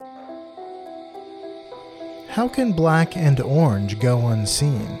How can black and orange go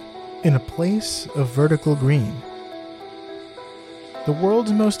unseen in a place of vertical green? The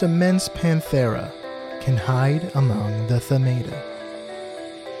world's most immense panthera can hide among the Themeda.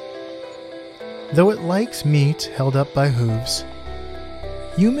 Though it likes meat held up by hooves,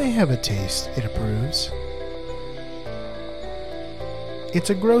 you may have a taste it approves. It's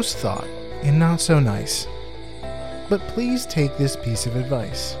a gross thought and not so nice, but please take this piece of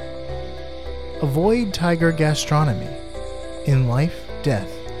advice. Avoid tiger gastronomy in life, death,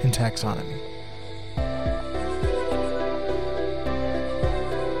 and taxonomy.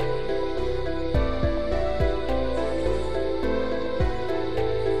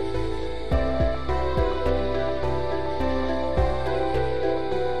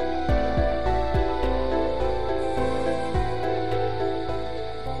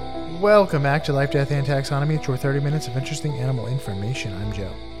 Welcome back to Life, Death, and Taxonomy. It's your 30 minutes of interesting animal information. I'm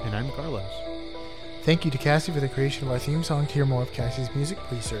Joe. And I'm Carlos. Thank you to Cassie for the creation of our theme song. To hear more of Cassie's music,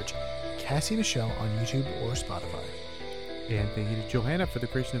 please search Cassie Michelle on YouTube or Spotify. And thank you to Johanna for the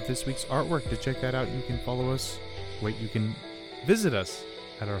creation of this week's artwork. To check that out, you can follow us. You can visit us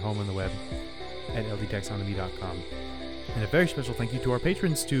at our home on the web at ldtaxonomy.com. And a very special thank you to our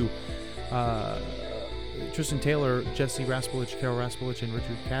patrons, to Tristan Taylor, Jesse Raspolich, Carol Raspolich, and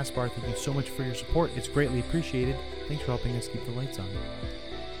Richard Kaspar. Thank you so much for your support. It's greatly appreciated. Thanks for helping us keep the lights on.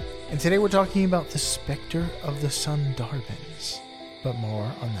 And today we're talking about the Specter of the Sundarbans, but more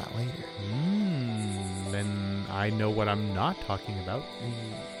on that later. Then I know what I'm not talking about.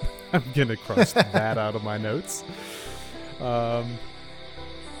 I'm going to cross that out of my notes. Yeah.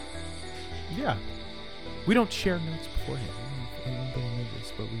 We don't share notes beforehand. I don't know if anybody knows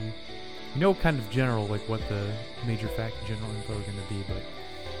this, but we know kind of general, like what the major fact and general info are going to be, but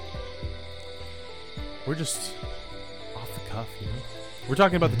we're just off the cuff, you know? We're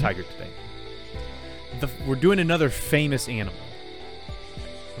talking about the tiger today. We're doing another famous animal.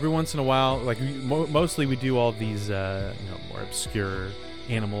 Every once in a while, like mostly we do all these, more obscure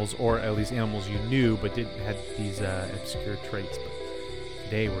animals, or at least animals you knew but had these obscure traits. But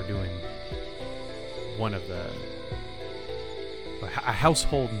today we're doing one of a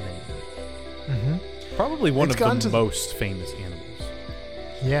household name. Mm-hmm. Probably one of the most famous animals.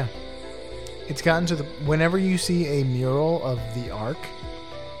 Yeah. It's gotten to whenever you see a mural of the Ark,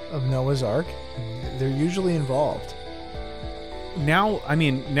 of Noah's Ark, they're usually involved. Now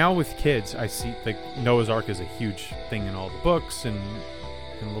with kids, I see like Noah's Ark is a huge thing in all the books and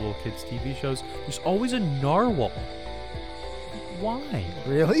little kids' TV shows. There's always a narwhal. Why?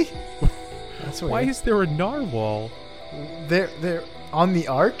 Really? That's weird. Why is there a narwhal? They're on the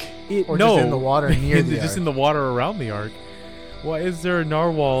Ark? Or no, just in the water near the Ark? Just in the water around the Ark. Why is there a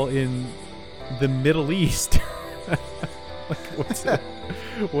narwhal in the Middle East?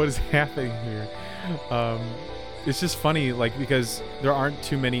 What is happening here? It's just funny, because there aren't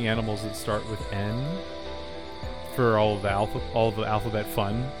too many animals that start with N for all the alphabet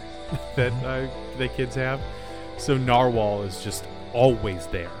fun that the kids have. So narwhal is just always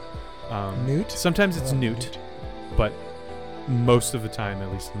there. Newt? Sometimes it's newt, but most of the time,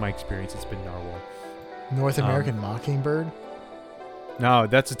 at least in my experience, it's been narwhal. North American mockingbird? No,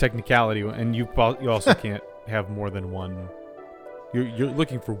 that's a technicality, and you also can't have more than one. You're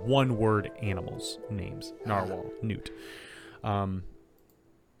looking for one word animals names. Narwhal, newt.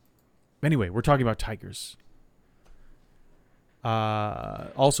 Anyway, we're talking about tigers.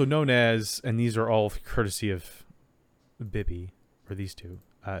 Also known as, and these are all courtesy of Bibby, or these two,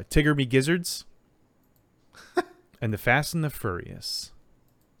 Tigger Me Gizzards and the Fast and the Furious.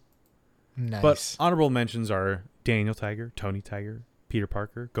 Nice. But honorable mentions are Daniel Tiger, Tony Tiger, Peter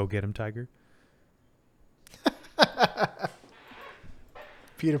Parker, Go Get 'Em Tiger.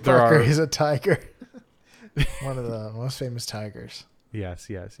 Peter Parker is a tiger. One of the most famous tigers. Yes.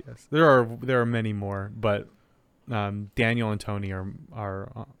 There are many more, but Daniel and Tony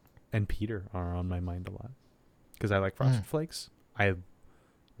are and Peter are on my mind a lot because I like Frosted Flakes. I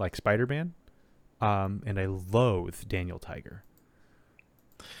like Spider-Man, and I loathe Daniel Tiger.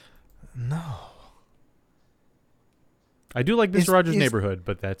 No. I do like Mr. Rogers' Neighborhood,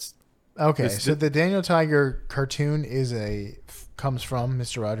 but that's okay. So the Daniel Tiger cartoon comes from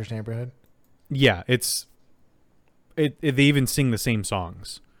Mr. Rogers' Neighborhood. Yeah, they even sing the same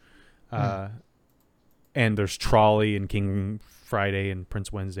songs, and there's Trolley and King Friday and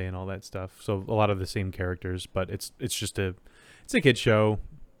Prince Wednesday and all that stuff. So a lot of the same characters, but it's just a kid show,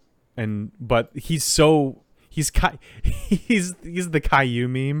 but he's the Caillou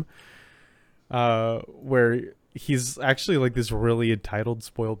meme, where he's actually like this really entitled,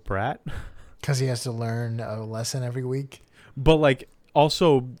 spoiled brat. Because he has to learn a lesson every week. But like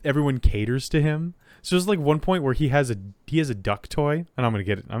also everyone caters to him. So there's like one point where he has a duck toy, and I'm gonna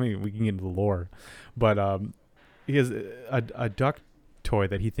get it. I mean, we can get into the lore, but he has a duck toy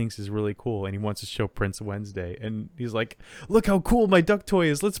that he thinks is really cool, and he wants to show Prince Wednesday, and he's like, "Look how cool my duck toy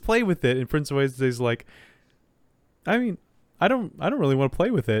is. Let's play with it." And Prince Wednesday's like, "I mean, I don't really want to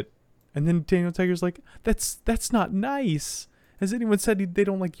play with it." And then Daniel Tiger's like, "That's not nice. Has anyone said they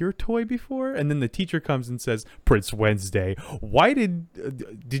don't like your toy before?" And then the teacher comes and says, "Prince Wednesday, why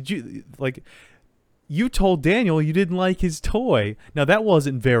did you like? You told Daniel you didn't like his toy. Now that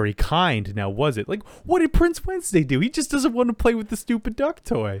wasn't very kind, now was it? Like, what did Prince Wednesday do? He just doesn't want to play with the stupid duck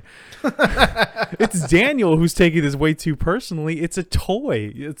toy." It's Daniel who's taking this way too personally. It's a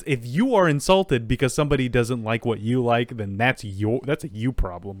toy. If you are insulted because somebody doesn't like what you like, then that's a you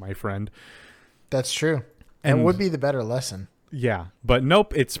problem, my friend. That's true. And it would be the better lesson. Yeah, but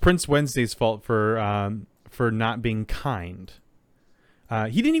nope. It's Prince Wednesday's fault for not being kind.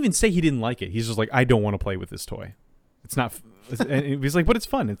 He didn't even say he didn't like it. He's just like, "I don't want to play with this toy. It's not." And he's like, "But it's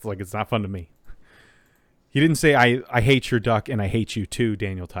fun." It's like, "It's not fun to me." He didn't say, I hate your duck and I hate you too,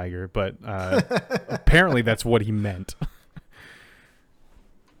 Daniel Tiger. But apparently that's what he meant.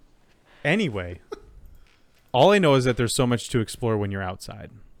 Anyway, all I know is that there's so much to explore when you're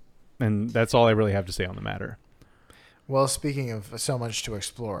outside. And that's all I really have to say on the matter. Well, speaking of so much to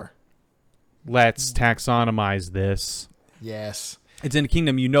explore. Let's taxonomize this. Yes. It's in a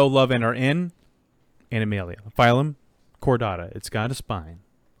kingdom you know, love, and are in. Animalia. Phylum, Chordata. It's got a spine.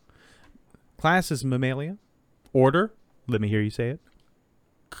 Class is Mammalia. Order, let me hear you say it.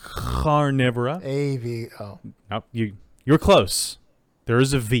 Carnivora. A-V-O. Nope, you're close. There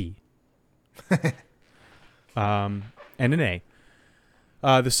is a V. And an A.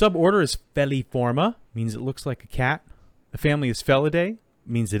 The suborder is Feliforma, means it looks like a cat. The family is Felidae,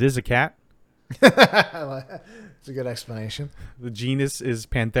 means it is a cat. It's a good explanation. The genus is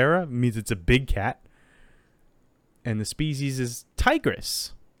Panthera, means it's a big cat. And the species is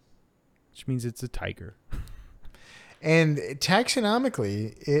Tigris, which means it's a tiger. And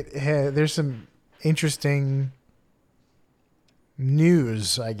taxonomically, there's some interesting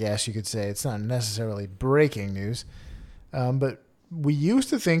news, I guess you could say. It's not necessarily breaking news, but we used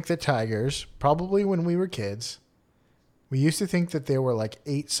to think that tigers, probably when we were kids, we used to think that there were like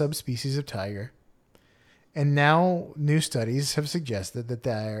 8 subspecies of tiger. And now new studies have suggested that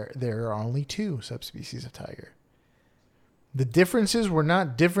there are only 2 subspecies of tiger. The differences were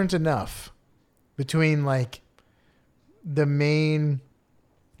not different enough between like the main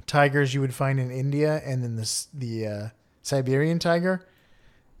tigers you would find in India and then the Siberian tiger.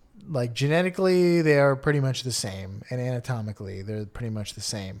 Like genetically, they are pretty much the same, and anatomically, they're pretty much the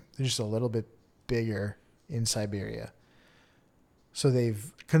same. They're just a little bit bigger in Siberia. So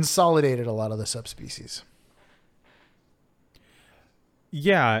they've consolidated a lot of the subspecies.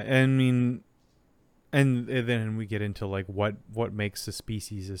 Yeah, I mean, and then we get into like what makes a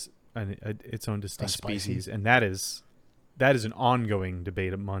species its own distinct species, and that is an ongoing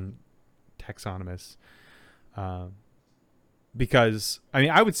debate among taxonomists. Because I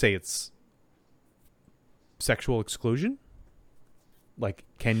mean, I would say it's sexual exclusion. Like,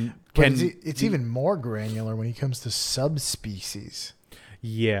 it's even more granular when it comes to subspecies.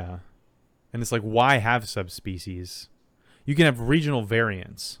 Yeah, and it's like, why have subspecies? You can have regional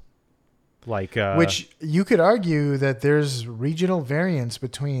variants, like which you could argue that there's regional variance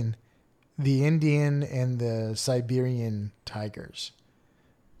between the Indian and the Siberian tigers,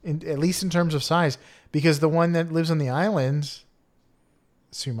 at least in terms of size, because the one that lives on the islands,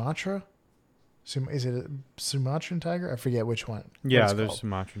 Sumatra, is it a Sumatran tiger? I forget which one. Yeah, there's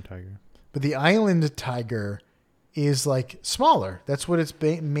Sumatran tiger. But the island tiger is like smaller. That's what its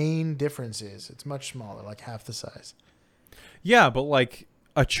main difference is. It's much smaller, like half the size. Yeah, but like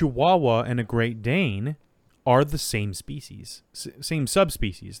a Chihuahua and a Great Dane are the same species, same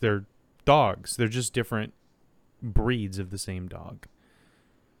subspecies. They're dogs. They're just different breeds of the same dog.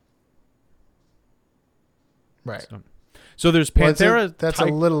 Right. So there's Panthera. That's a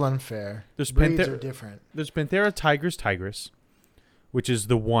little unfair. There's breeds are different. There's Panthera tigris, which is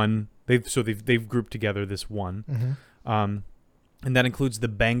the one they've grouped together this one, and that includes the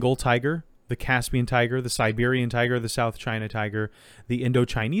Bengal tiger, the Caspian tiger, the Siberian tiger, the South China tiger, the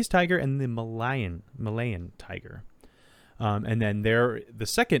Indo-Chinese tiger, and the Malayan tiger. And then the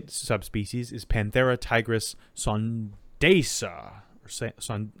second subspecies is Panthera tigris sondaica, or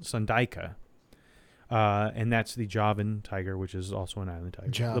sondaica. And that's the Javan tiger, which is also an island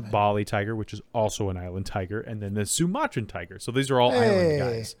tiger. The Bali tiger, which is also an island tiger. And then the Sumatran tiger. So these are all island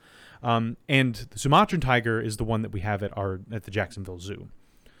guys. And the Sumatran tiger is the one that we have at the Jacksonville Zoo.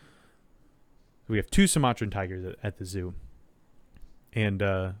 We have 2 Sumatran tigers at the zoo.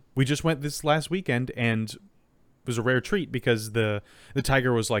 And we just went this last weekend, and it was a rare treat because the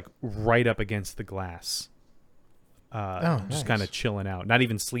tiger was like right up against the glass. Just nice. kind of chilling out, not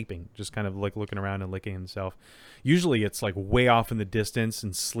even sleeping, just kind of like looking around and licking himself. Usually it's like way off in the distance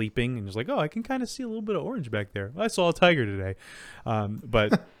and sleeping, and it's like, oh, I can kind of see a little bit of orange back there. I saw a tiger today.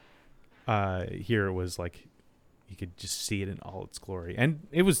 But here it was like you could just see it in all its glory. And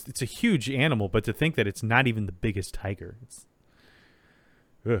it's a huge animal, but to think that it's not even the biggest tiger.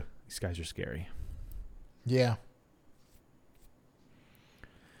 These guys are scary. Yeah.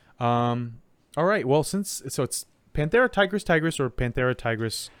 All right. Well, it's Panthera tigris or Panthera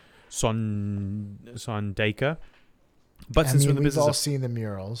tigris sondaica. But since we're in the we've business all seen the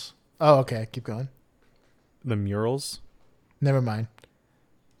murals. Oh, okay. Keep going. the murals. Never mind.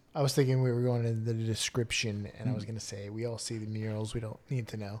 I was thinking we were going into the description, and I was going to say we all see the murals. We don't need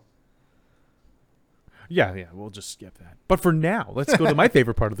to know. Yeah, we'll just skip that. But for now, let's go to my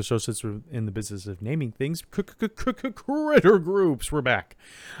favorite part of the show since we're in the business of naming things. Critter groups. We're back.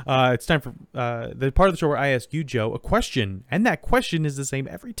 It's time for the part of the show where I ask you, Joe, a question. And that question is the same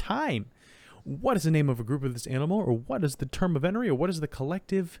every time. What is the name of a group of this animal? Or what is the term of entry? Or what is the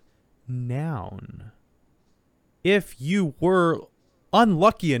collective noun? If you were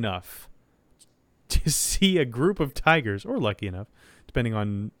unlucky enough to see a group of tigers, or lucky enough, depending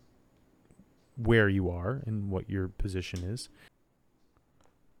on where you are and what your position is.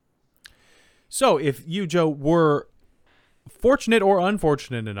 So if you, Joe, were fortunate or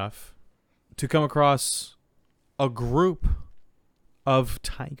unfortunate enough to come across a group of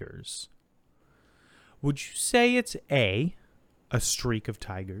tigers, would you say it's A, a streak of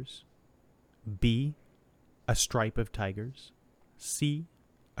tigers, B, a stripe of tigers, C,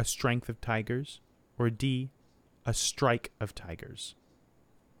 a strength of tigers, or D, a strike of tigers?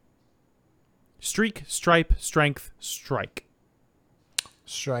 Streak, stripe, strength, strike.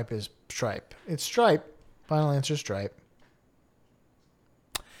 Stripe is stripe. It's stripe. Final answer, stripe.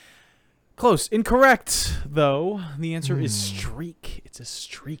 Close. Incorrect, though. The answer is streak. It's a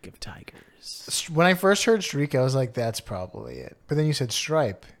streak of tigers. When I first heard streak, I was like, that's probably it. But then you said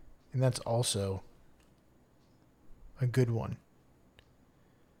stripe, and that's also a good one.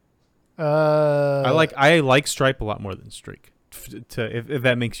 I like stripe a lot more than streak. If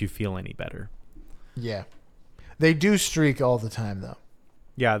that makes you feel any better. Yeah. They do streak all the time, though.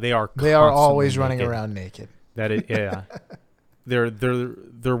 Yeah, they are. They are always naked. running around naked. That is, yeah.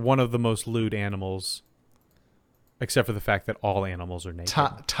 They're one of the most lewd animals, except for the fact that all animals are naked.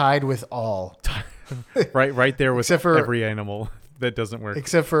 Tied with all. right there with except for every animal that doesn't work.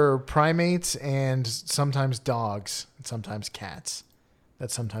 Except for primates and sometimes dogs and sometimes cats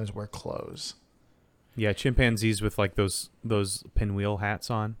that sometimes wear clothes. Yeah, chimpanzees with like those pinwheel hats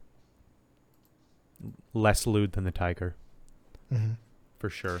on. Less lewd than the tiger. Mm-hmm.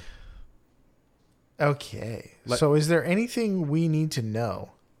 For sure. Okay. So is there anything we need to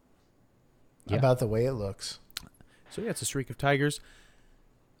know about the way it looks? So yeah, it's a streak of tigers.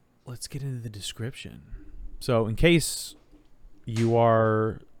 Let's get into the description. So in case you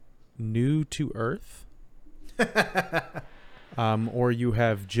are new to Earth, or you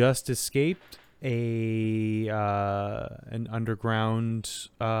have just escaped an underground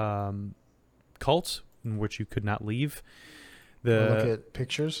cult in which you could not leave, look at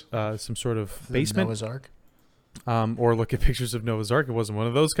pictures, some sort of basement, Noah's Ark, or look at pictures of Noah's Ark. It wasn't one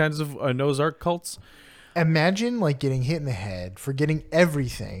of those kinds of Noah's Ark cults. Imagine like getting hit in the head, forgetting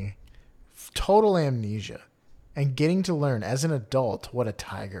everything, total amnesia, and getting to learn as an adult what a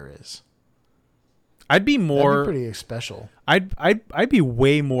tiger is. I'd be more. That'd be pretty special. I'd be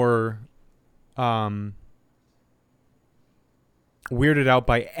way more weirded out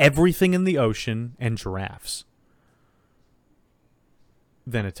by everything in the ocean and giraffes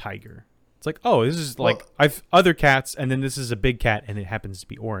than a tiger. It's like, oh, this is like I've other cats, and then this is a big cat, and it happens to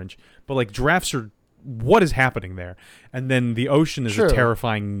be orange. But like giraffes are, what is happening there? And then the ocean is just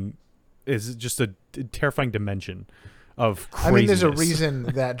a terrifying dimension of craziness. I mean, there's a reason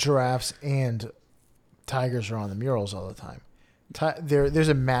that giraffes and tigers are on the murals all the time. There's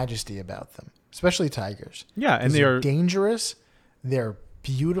a majesty about them, especially tigers. Yeah, and they're dangerous. They're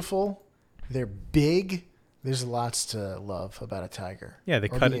beautiful. They're big. There's lots to love about a tiger. Yeah, they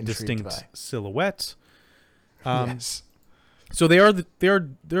cut a distinct silhouette. Yes. So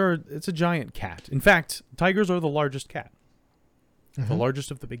it's a giant cat. In fact, tigers are the largest cat. Mm-hmm. The largest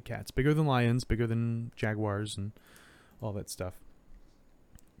of the big cats. Bigger than lions, bigger than jaguars and all that stuff.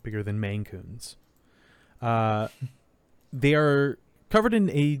 Bigger than Maine Coons. They are covered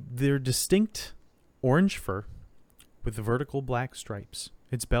in their distinct orange fur with vertical black stripes.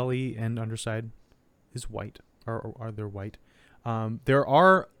 Its belly and underside is white, or are they white? There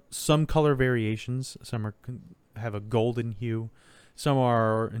are some color variations. Some have a golden hue. Some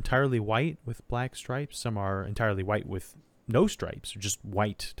are entirely white with black stripes. Some are entirely white with no stripes, or just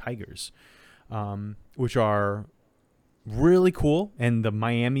white tigers, which are really cool. And the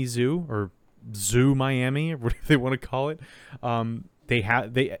Miami Zoo, or Zoo Miami, or whatever they want to call it,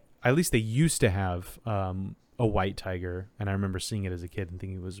 they used to have a white tiger, and I remember seeing it as a kid and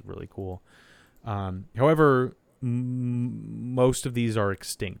thinking it was really cool. However, most of these are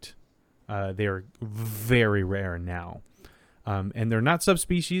extinct. They are very rare now. And they're not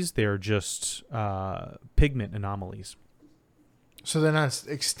subspecies. They're just pigment anomalies. So they're not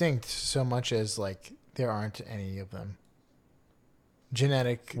extinct so much as like there aren't any of them.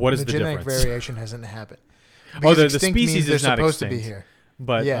 What is the genetic difference? variation hasn't happened. Oh, the extinct species means is they're not supposed extinct. to be here.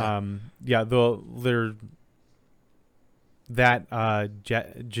 But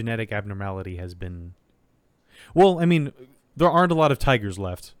genetic abnormality has been. Well, I mean, there aren't a lot of tigers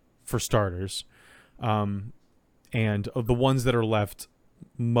left, for starters, and the ones that are left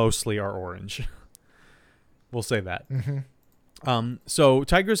mostly are orange. We'll say that. Mm-hmm. So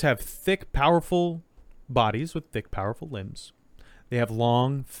tigers have thick, powerful bodies with thick, powerful limbs. They have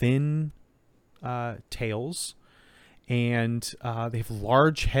long, thin tails, and they have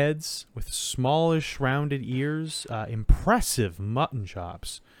large heads with smallish, rounded ears, impressive mutton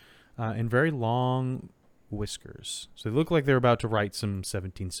chops, and very long whiskers. So they look like they're about to write some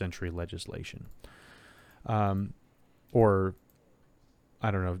 17th century legislation. Or,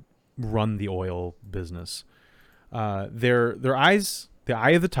 I don't know, run the oil business. Their eyes, the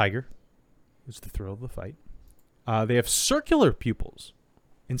eye of the tiger is the thrill of the fight. They have circular pupils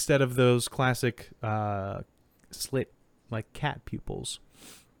instead of those classic slit, like cat pupils.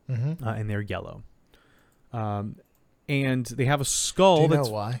 Mm-hmm. And they're yellow. And they have a skull. Do you know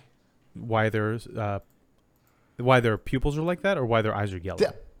why? Why their pupils are like that, or why their eyes are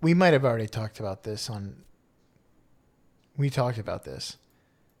yellow? We might have already talked about this We talked about this.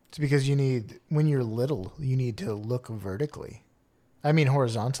 It's because when you're little, you need to look vertically. I mean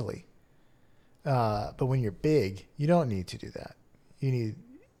horizontally. But when you're big, you don't need to do that. You need,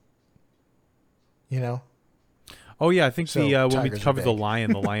 Oh yeah, I think So when we tigers are covered the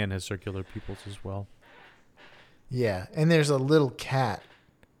big. lion has circular pupils as well. Yeah, and there's a little cat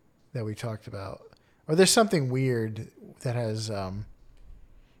that we talked about. Or there's something weird that has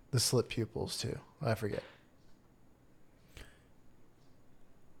the slit pupils too. I forget.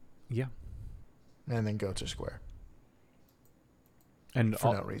 Yeah. And then goats are square. And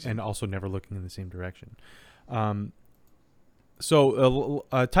For no reason. and also never looking in the same direction. So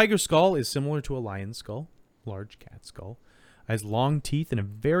a tiger skull is similar to a lion skull, large cat skull. It has long teeth and a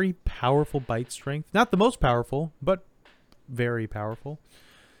very powerful bite strength. Not the most powerful, but very powerful.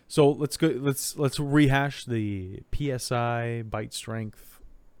 So let's rehash the PSI bite strength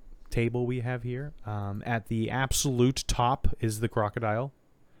table we have here. At the absolute top is the crocodile,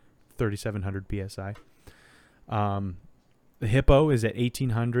 3,700 PSI. The hippo is at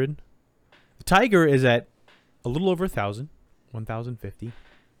 1,800. The tiger is at a little over 1,000, 1,050,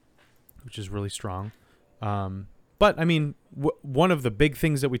 which is really strong. But, I mean, one of the big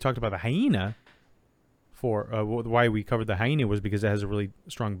things that we talked about, the hyena, for why we covered the hyena was because it has a really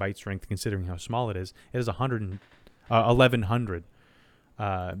strong bite strength considering how small it is. It has 1,100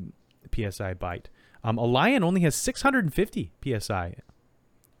 PSI bite. A lion only has 650 PSI,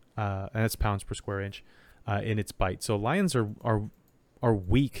 and that's pounds per square inch. In its bite. So lions are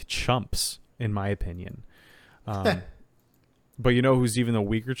weak chumps, in my opinion. But you know who's even a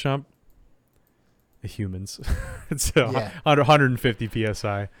weaker chump? The humans. It's 150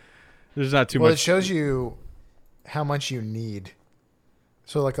 PSI. There's not too much. Well, it shows you how much you need.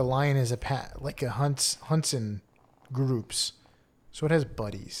 So like a lion is hunts in groups. So it has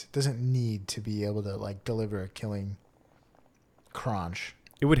buddies. It doesn't need to be able to like deliver a killing crunch.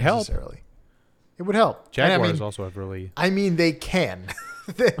 It would help. Necessarily. It would help. Jaguars also have really... I mean, they can.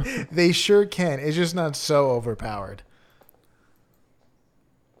 They sure can. It's just not so overpowered.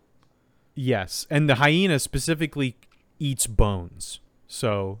 Yes. And the hyena specifically eats bones.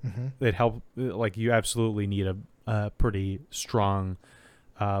 So it helps. Like, you absolutely need a pretty strong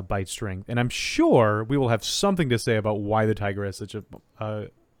bite strength. And I'm sure we will have something to say about why the tiger has such a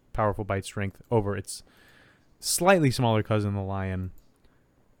powerful bite strength over its slightly smaller cousin, the lion,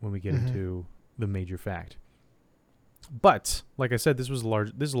 when we get into the major fact. But like I said, this is the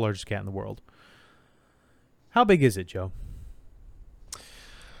largest cat in the world. How big is it, Joe?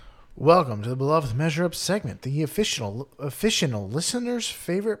 Welcome to the beloved Measure Up segment, the official listener's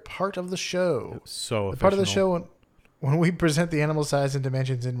favorite part of the show. So the part of the show when we present the animal size and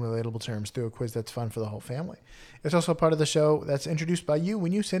dimensions in relatable terms through a quiz that's fun for the whole family. It's also a part of the show that's introduced by you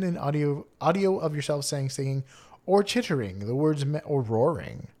when you send in audio of yourself saying, singing, or chittering, or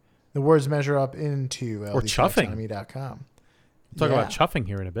roaring. The words measure up into or chuffing. LDTaxonomy.com. We'll talk about chuffing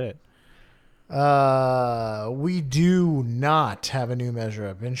here in a bit. We do not have a new measure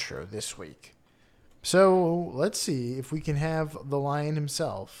up intro this week. So let's see if we can have the lion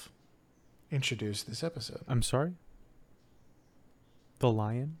himself introduce this episode. I'm sorry? The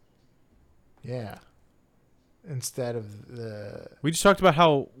lion? Yeah. Instead of the... We just talked about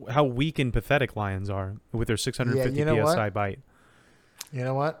how weak and pathetic lions are with their 650 PSI bite. You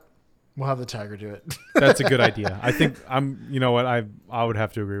know what? We'll have the tiger do it. That's a good idea. I think you know what? I would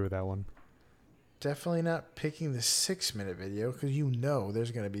have to agree with that one. Definitely not picking the 6-minute video because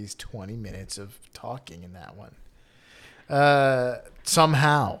there's going to be 20 minutes of talking in that one.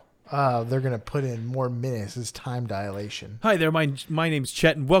 Somehow. They're going to put in more minutes as time dilation. Hi there, my name's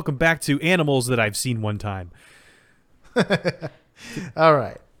Chet, and welcome back to Animals That I've Seen One Time. All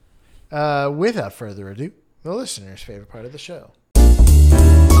right. Without further ado, the listener's favorite part of the show.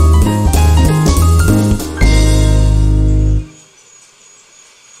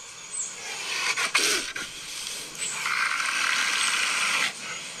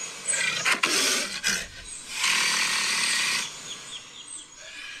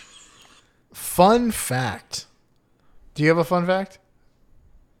 Fun fact. Do you have a fun fact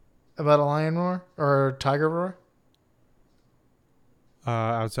about a lion roar or a tiger roar?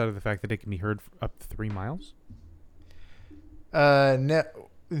 Outside of the fact that it can be heard up to 3 miles? No,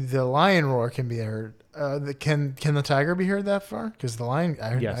 the lion roar can be heard. Can the tiger be heard that far? Because the lion,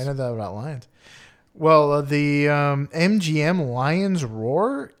 Yes. I know that about lions. Well, the MGM lion's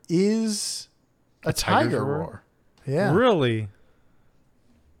roar is a tiger roar. Yeah. Really?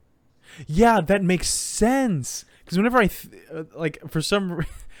 Yeah, that makes sense. Because whenever for some,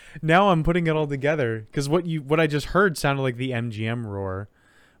 now I'm putting it all together. Because what I just heard sounded like the MGM roar,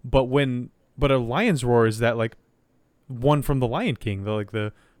 but a lion's roar is that like one from the Lion King, like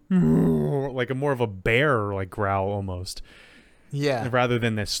a more of a bear like growl almost. Yeah. Rather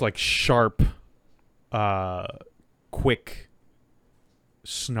than this like sharp, quick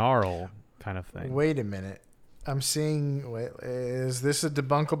snarl kind of thing. Wait a minute. I'm seeing. Wait, is this a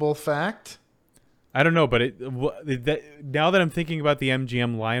debunkable fact? I don't know, but now that I'm thinking about the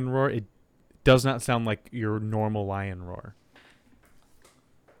MGM lion roar, it does not sound like your normal lion roar,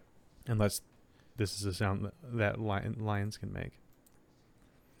 unless this is a sound that lions can make.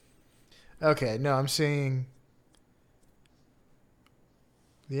 Okay, no, I'm seeing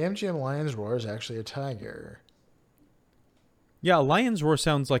the MGM lion's roar is actually a tiger. Yeah, a lion's roar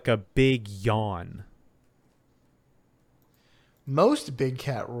sounds like a big yawn. Most big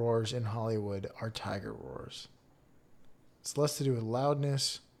cat roars in Hollywood are tiger roars. It's less to do with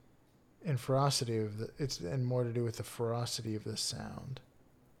loudness and ferocity and more to do with the ferocity of the sound.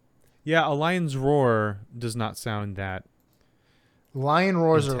 Yeah, a lion's roar does not sound that Lion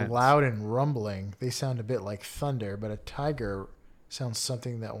roars intense. are loud and rumbling. They sound a bit like thunder, but a tiger sounds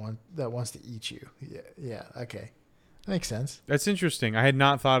something that wants to eat you. Yeah, okay. That makes sense. That's interesting. I had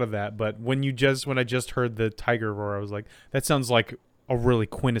not thought of that, but when I just heard the tiger roar, I was like, that sounds like a really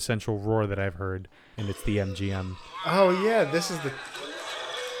quintessential roar that I've heard, and it's the MGM. Oh yeah,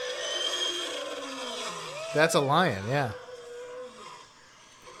 that's a lion, yeah.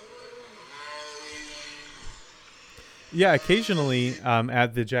 Yeah, occasionally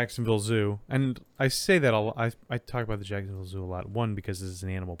at the Jacksonville Zoo, and I say that I talk about the Jacksonville Zoo a lot. One, because this is an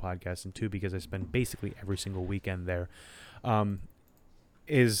animal podcast, and two, because I spend basically every single weekend there. A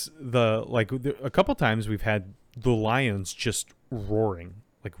couple times we've had the lions just roaring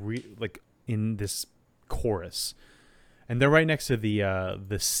like in this chorus, and they're right next to the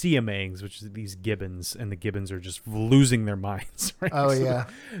Siamangs, which is these gibbons, and the gibbons are just losing their minds. Right? Oh yeah.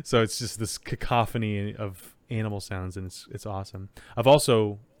 So it's just this cacophony of animal sounds, and it's awesome. I've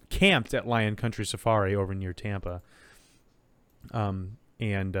also camped at Lion Country Safari over near Tampa, or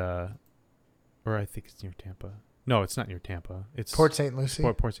I think it's near Tampa. No, it's not near Tampa. It's Port St. Lucie.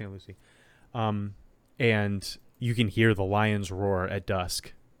 Port St. Lucie. And you can hear the lions roar at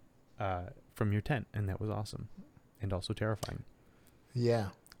dusk from your tent, and that was awesome and also terrifying. Yeah.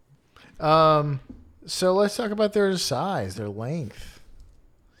 So let's talk about their size, their length.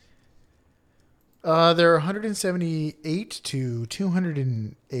 They're 178 to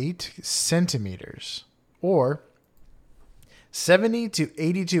 208 centimeters, or 70 to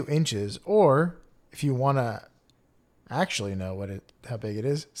 82 inches, or if you want to actually know how big it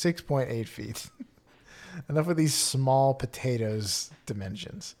is, 6.8 feet. Enough of these small potatoes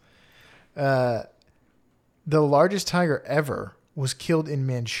dimensions. The largest tiger ever was killed in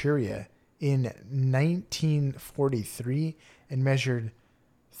Manchuria in 1943 and measured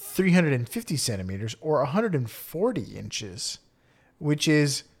 350 centimeters or 140 inches, which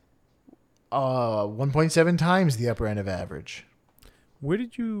is 1.7 times the upper end of average. Where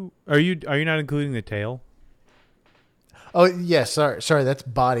did you are you not including the tail? Oh yes, sorry, that's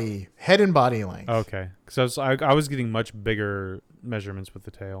head and body length. Okay, because I was getting much bigger measurements with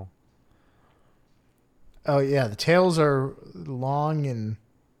the tail. Oh yeah, the tails are long and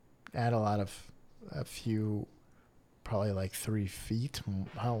add a few, probably like 3 feet.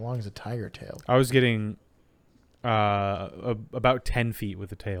 How long is a tiger tail? I was getting about 10 feet with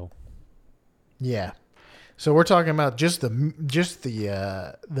the tail. Yeah. So we're talking about just the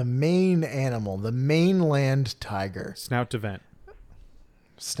main animal, the mainland tiger. Snout to vent.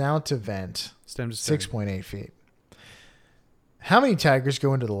 Snout to vent. Stem to stem. 6.8 feet. How many tigers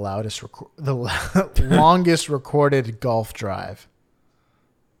go into the longest recorded golf drive?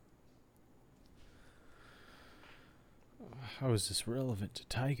 How is this relevant to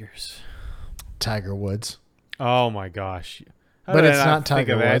tigers? Tiger Woods. Oh my gosh. But it's not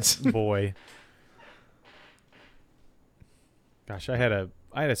Tiger Woods. Boy. Gosh, I had a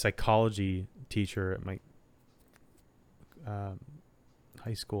psychology teacher at my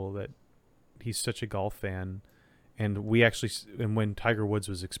high school that he's such a golf fan, and when Tiger Woods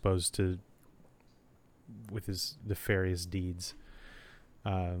was exposed to with his nefarious deeds,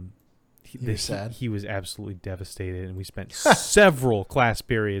 he was sad. He was absolutely devastated, and we spent several class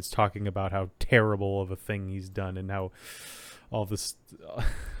periods talking about how terrible of a thing he's done and how all this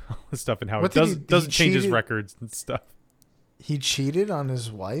stuff and how it doesn't change his records and stuff. He cheated on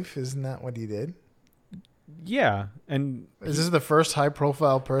his wife? Isn't that what he did? Yeah. And is this the first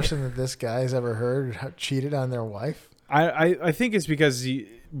high-profile person that this guy has ever heard cheated on their wife? I think it's because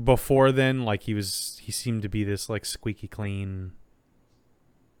before then, like he seemed to be this like squeaky clean.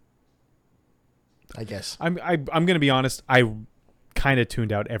 I guess. I'm gonna be honest. I kind of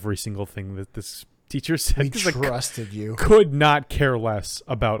tuned out every single thing that this teacher said. We trusted you. Could not care less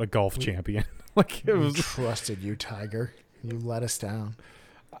about a golf champion. Like we trusted you, Tiger. You let us down.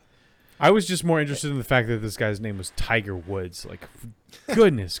 I was just more interested in the fact that this guy's name was Tiger Woods. Like,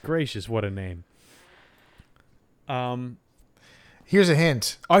 goodness gracious, what a name. Here's a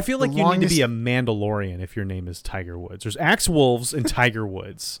hint. I feel like you need to be a Mandalorian if your name is Tiger Woods. There's Axe Wolves and Tiger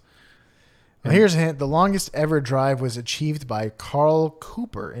Woods. Well, here's a hint. The longest ever drive was achieved by Carl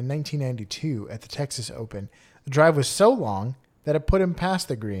Cooper in 1992 at the Texas Open. The drive was so long that it put him past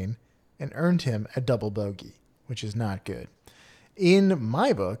the green and earned him a double bogey, which is not good. In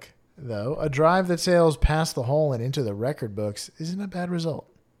my book, though, a drive that sails past the hole and into the record books isn't a bad result.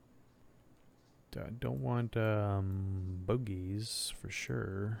 I don't want bogeys for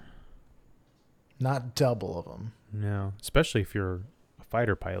sure. Not double of them. No, especially if you're a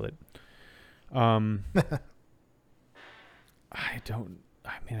fighter pilot. I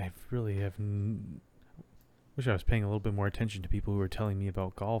really have. Wish I was paying a little bit more attention to people who were telling me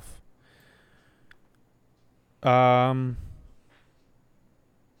about golf. 2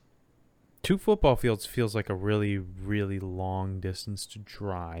 football fields feels like a really, really long distance to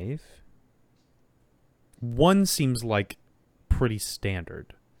drive. 1 seems like pretty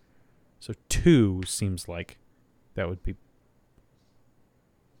standard. So 2 seems like that would be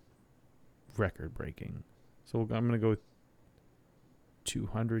record breaking. So I'm going to go with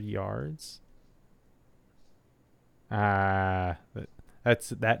 200 yards. That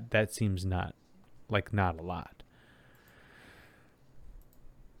seems not a lot.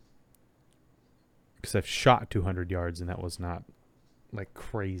 Because I've shot 200 yards and that was not like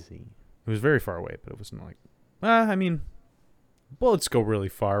crazy. It was very far away, but it wasn't like, bullets go really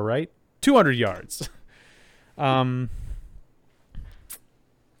far, right? 200 yards. And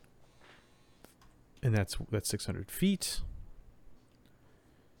that's 600 feet.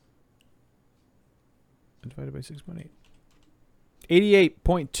 Divided by 6.8.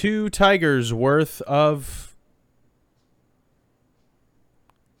 88.2 tigers worth of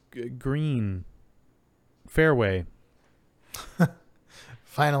green fairway.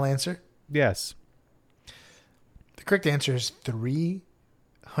 Final answer? Yes. The correct answer is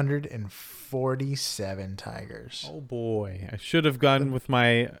 347 tigers. Oh boy. I should have gone with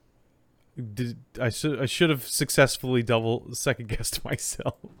my... I should have successfully second guessed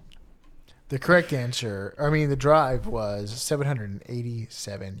myself. The correct answer, the drive was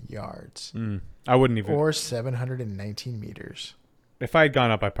 787 yards. I wouldn't even. Or 719 meters. If I had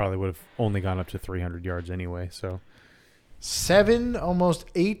gone up, I probably would have only gone up to 300 yards anyway. So 7, almost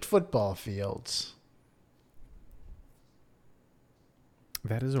 8 football fields.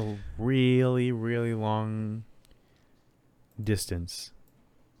 That is a really, really long distance.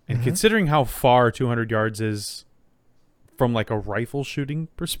 And considering how far 200 yards is from like a rifle shooting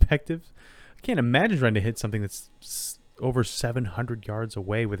perspective, I can't imagine trying to hit something that's over 700 yards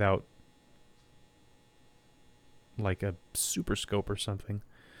away without like a super scope or something.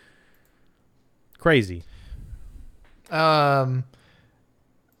 Crazy. Let's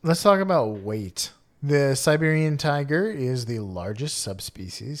talk about weight. The Siberian tiger is the largest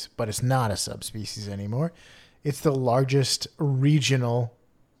subspecies, but it's not a subspecies anymore. It's the largest regional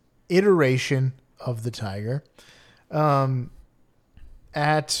iteration of the tiger.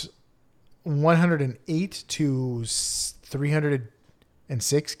 At 108 to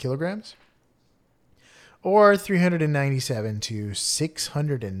 306 kilograms, or 397 to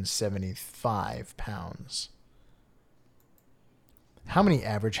 675 pounds. How many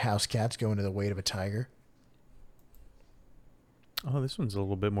average house cats go into the weight of a tiger? Oh, this one's a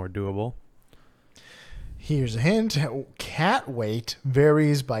little bit more doable. Here's a hint. Cat weight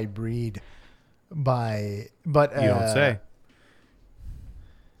varies by breed. You don't say.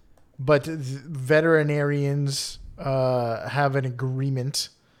 But veterinarians have an agreement,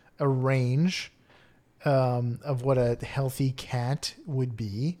 a range of what a healthy cat would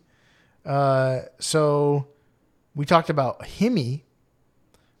be. So we talked about Himi,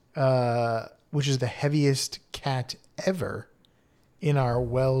 which is the heaviest cat ever in our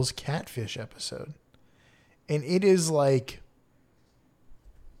Wells catfish episode. And it is like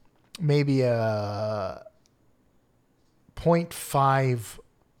maybe a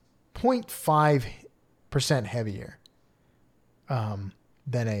 0.5% heavier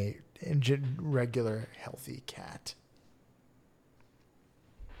than a regular healthy cat.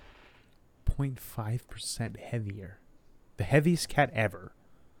 0.5% heavier. The heaviest cat ever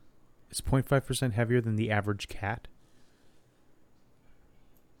is 0.5% heavier than the average cat.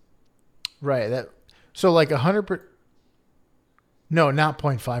 Right. So like 100%. No, not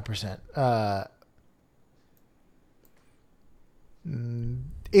 0.5%.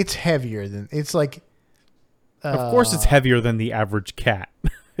 It's heavier than it's like. Of course, it's heavier than the average cat.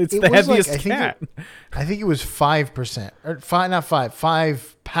 It's the heaviest cat. I think it was 5% or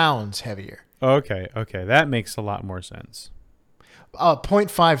 5 pounds heavier. Okay, that makes a lot more sense.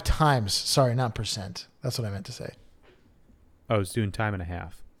 0.5 times. Sorry, not percent. That's what I meant to say. Oh, it's doing time and a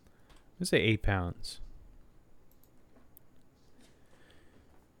half. Let's say 8 pounds.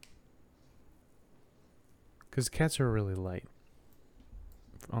 Because cats are really light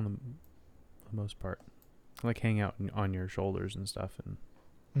on the most part. They like hang out on your shoulders and stuff, and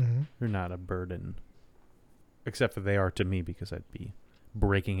they're not a burden. Except that they are to me, because I'd be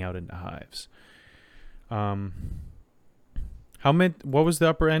breaking out into hives. What was the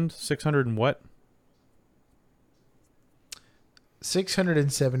upper end? 600 and what?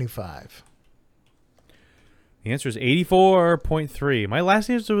 675. The answer is 84.3. My last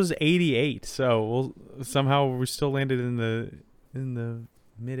answer was 88, so somehow we still landed in the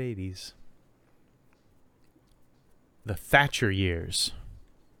mid 80s. The Thatcher years.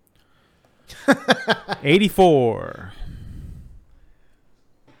 84.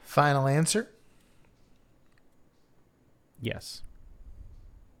 Final answer? Yes.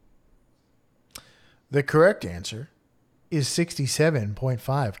 The correct answer is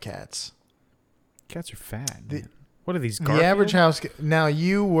 67.5 cats. Cats are fat. What are these, Garfield? The average house... Now,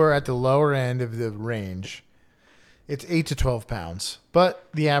 you were at the lower end of the range. It's 8 to 12 pounds. But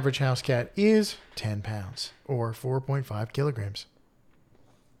the average house cat is 10 pounds, or 4.5 kilograms.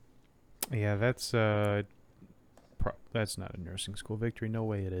 Yeah, that's not a nursing school victory. No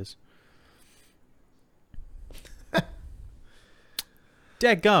way it is.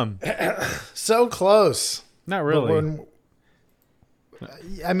 Dadgum. So close. Not really.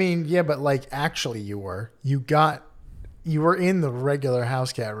 I mean, yeah, but like actually you were. You were in the regular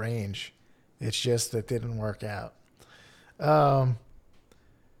house cat range. It's just that didn't work out. But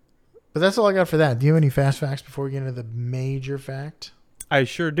that's all I got for that. Do you have any fast facts before we get into the major fact? I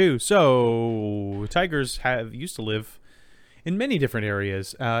sure do. So tigers used to live in many different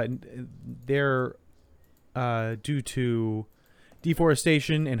areas. They're due to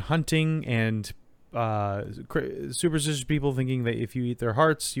deforestation and hunting and superstitious people thinking that if you eat their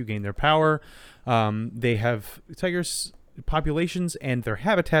hearts, you gain their power. They have tigers populations and their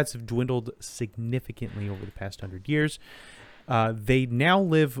habitats have dwindled significantly over the past 100 years. They now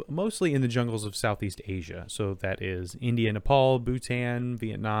live mostly in the jungles of Southeast Asia. So that is India, Nepal, Bhutan,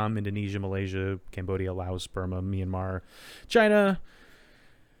 Vietnam, Indonesia, Malaysia, Cambodia, Laos, Burma, Myanmar, China.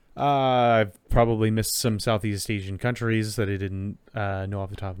 I've probably missed some Southeast Asian countries that I didn't know off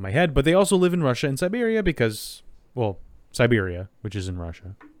the top of my head. But they also live in Russia and Siberia because, well, Siberia, which is in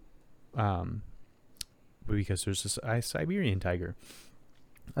Russia. Because there's a Siberian tiger.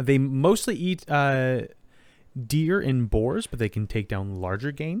 They mostly eat deer and boars, but they can take down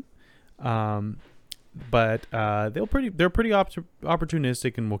larger game. But they're pretty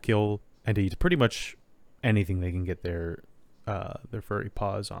opportunistic and will kill and eat pretty much anything they can get their furry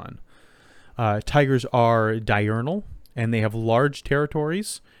paws on. Tigers are diurnal, and they have large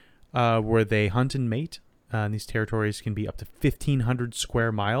territories where they hunt and mate. And these territories can be up to 1,500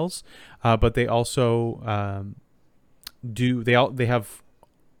 square miles, but they also they have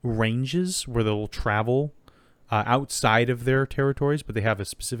ranges where they'll travel outside of their territories, but they have a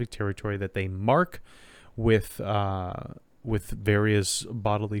specific territory that they mark with various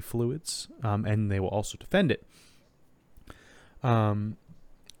bodily fluids, and they will also defend it.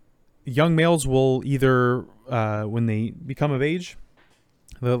 Young males will either, when they become of age,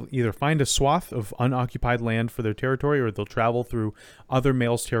 they'll either find a swath of unoccupied land for their territory, or they'll travel through other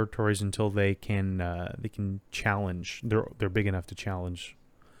males' territories until they can challenge. They're big enough to challenge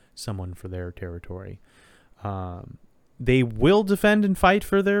someone for their territory. They will defend and fight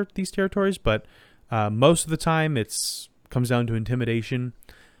for these territories, but most of the time comes down to intimidation.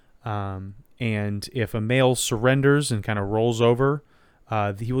 And if a male surrenders and kind of rolls over,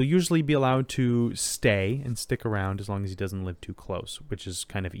 he will usually be allowed to stay and stick around as long as he doesn't live too close, which is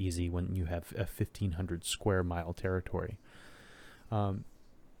kind of easy when you have a 1,500 square mile territory. And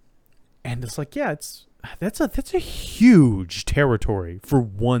it's like, yeah, that's a huge territory for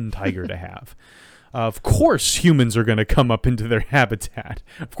one tiger to have. Of course, humans are going to come up into their habitat.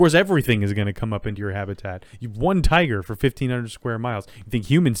 Of course, everything is going to come up into your habitat. You've one tiger for 1,500 square miles. You think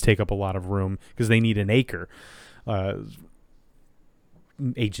humans take up a lot of room because they need an acre.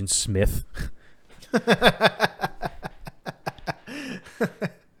 Agent Smith.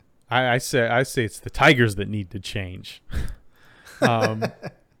 I say it's the tigers that need to change. One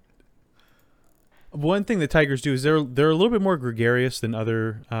thing that tigers do is they're a little bit more gregarious than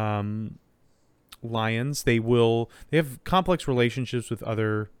other lions. They have complex relationships with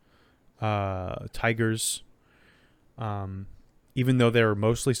other tigers, even though they're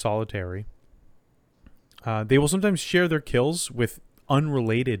mostly solitary. They will sometimes share their kills with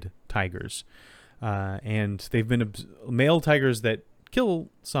unrelated tigers, and they've been male tigers that kill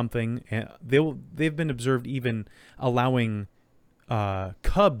something, and they've been observed even allowing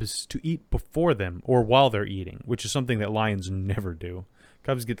cubs to eat before them or while they're eating, which is something that lions never do.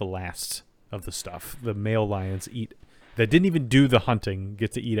 Cubs get the last of the stuff. The male lions that didn't even do the hunting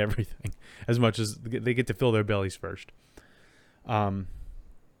get to eat everything, as much as they get to fill their bellies first.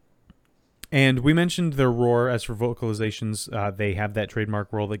 And we mentioned their roar. As for vocalizations, they have that trademark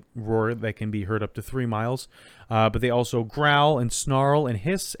roar that can be heard up to 3 miles. But they also growl and snarl and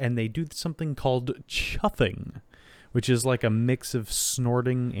hiss, and they do something called chuffing, which is like a mix of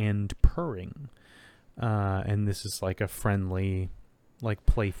snorting and purring. And this is like a friendly, like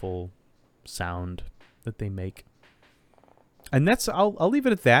playful sound that they make. And I'll leave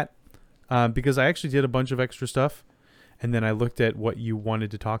it at that, because I actually did a bunch of extra stuff. And then I looked at what you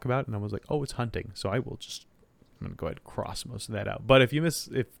wanted to talk about, and I was like, oh, it's hunting. So I'm going to go ahead and cross most of that out. But if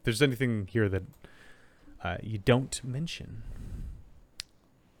there's anything here that you don't mention,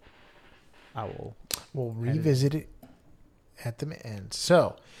 we'll revisit it at the end.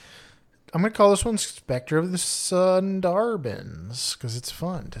 So I'm going to call this one Specter of the Sundarbans, because it's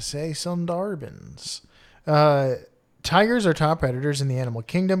fun to say Sundarbans. Tigers are top predators in the animal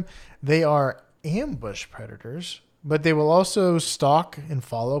kingdom. They are ambush predators, but they will also stalk and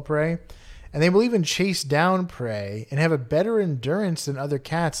follow prey, and they will even chase down prey and have a better endurance than other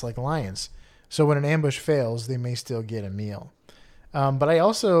cats like lions. So when an ambush fails, they may still get a meal. But I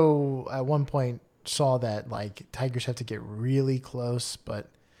also at one point saw that like tigers have to get really close, but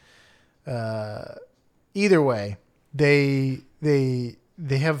either way, they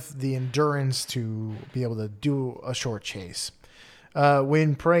have the endurance to be able to do a short chase.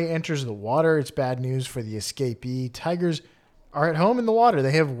 When prey enters the water, it's bad news for the escapee. Tigers are at home in the water.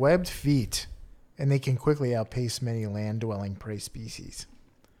 They have webbed feet, and they can quickly outpace many land-dwelling prey species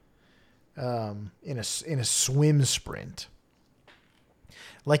in a swim sprint.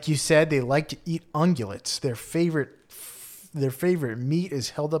 Like you said, they like to eat ungulates. Their favorite meat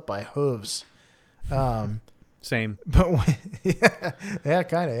is held up by hooves. Same. But yeah,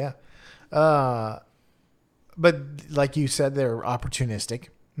 kind of, yeah. But like you said, they're opportunistic.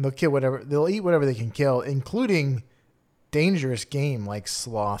 They'll eat whatever they can kill, including dangerous game like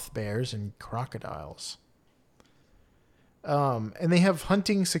sloth bears and crocodiles. And they have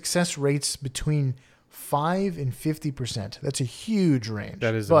hunting success rates between 5 and 50%. That's a huge range.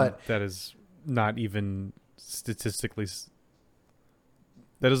 That is not even statistically.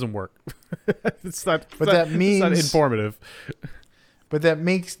 That doesn't work. It's not. But that means it's not informative. But that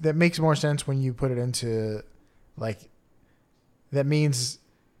makes more sense when you put it into, like, that means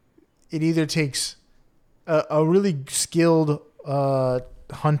it either takes a really skilled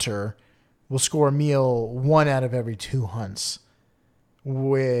hunter will score a meal 1 out of every 2 hunts,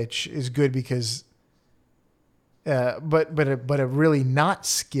 which is good because, but a really not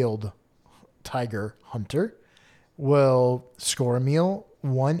skilled tiger hunter will score a meal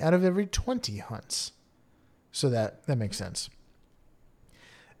 1 out of every 20 hunts. So that makes sense.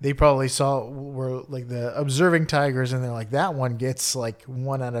 They probably were like the observing tigers, and they're like, that one gets like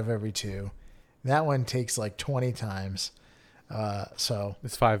 1 out of every 2. That one takes like 20 times. So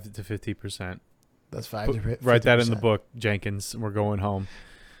it's 5 to 50%. That's 5 to 50%. Write that in the book, Jenkins. We're going home.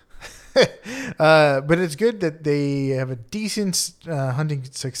 But it's good that they have a decent hunting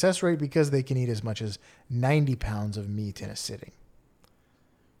success rate because they can eat as much as 90 pounds of meat in a sitting,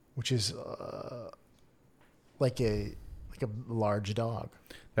 which is like a large dog.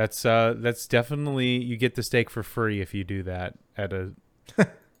 That's definitely, you get the steak for free if you do that at a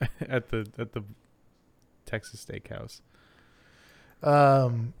at the Texas Steakhouse.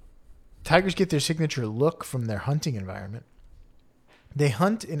 Tigers get their signature look from their hunting environment. They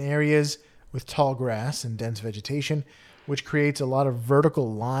hunt in areas with tall grass and dense vegetation, which creates a lot of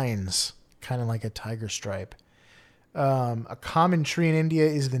vertical lines, kind of like a tiger stripe. A common tree in India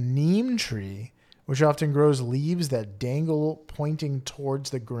is the neem tree, which often grows leaves that dangle pointing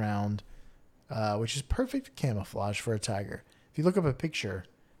towards the ground, which is perfect camouflage for a tiger. If you look up a picture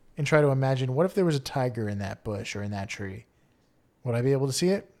and try to imagine, what if there was a tiger in that bush or in that tree? Would I be able to see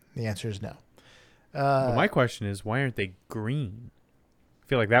it? The answer is no. Well, my question is, why aren't they green? I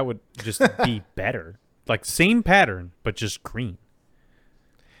feel like that would just be better. Like, same pattern, but just green.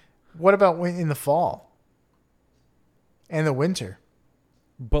 What about in the fall and the winter?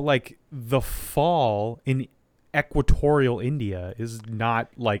 But, like, the fall in equatorial India is not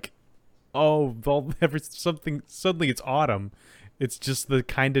like, suddenly it's autumn. It's just the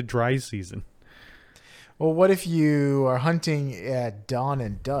kind of dry season. Well, what if you are hunting at dawn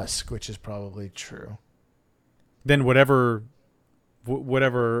and dusk, which is probably true? Then whatever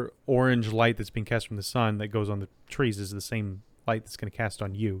orange light that's being cast from the sun that goes on the trees is the same light that's going to cast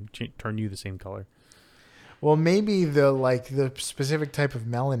on you, turn you the same color. Well, maybe the specific type of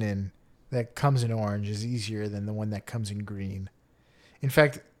melanin that comes in orange is easier than the one that comes in green. In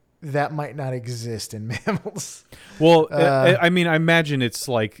fact, that might not exist in mammals. Well, I mean, I imagine it's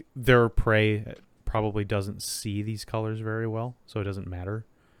like their prey probably doesn't see these colors very well, so it doesn't matter.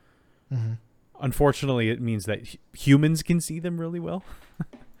 Mm-hmm. Unfortunately, it means that humans can see them really well.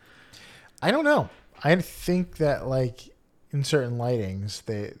 I don't know. I think that, like, in certain lightings,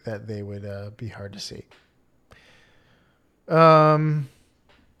 they would be hard to see. Well,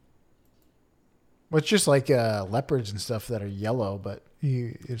 it's just like leopards and stuff that are yellow, but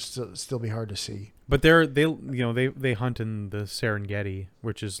it'd still be hard to see. But they hunt in the Serengeti,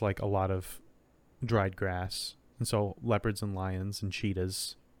 which is like a lot of dried grass, and so leopards and lions and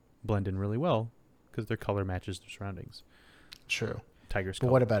cheetahs blend in really well because their color matches their surroundings. True. Tiger's but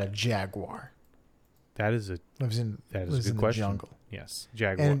color. What about a jaguar? That is a lives in good the question. Jungle. Yes,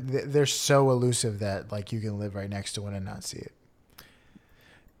 jaguar. And they're so elusive that, like, you can live right next to one and not see it.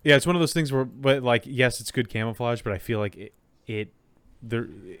 Yeah, it's one of those things where, but like, yes, it's good camouflage, but I feel like it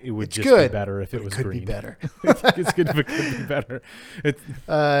would it's just good, be better if it was could green. Be better. It's good, but it could be better.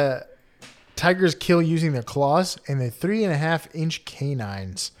 Tigers kill using their claws and their 3.5-inch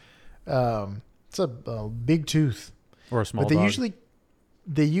canines. It's a big tooth. Or a small but dog.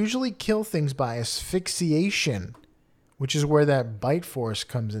 They usually kill things by asphyxiation, which is where that bite force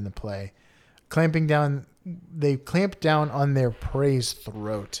comes into play. They clamp down on their prey's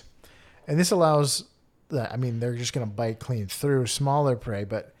throat. And this allows, they're just going to bite clean through smaller prey,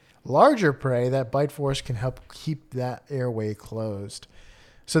 but larger prey, that bite force can help keep that airway closed.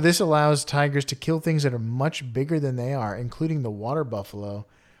 So this allows tigers to kill things that are much bigger than they are, including the water buffalo.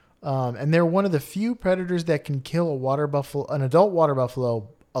 And they're one of the few predators that can kill an adult water buffalo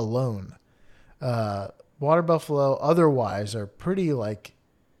alone. Water buffalo otherwise are pretty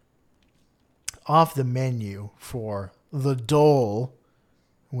off the menu for the dhole,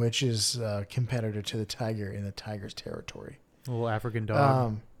 which is a competitor to the tiger in the tiger's territory. A little African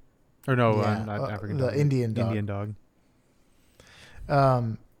dog. Not African dog. The Indian dog. Indian dog.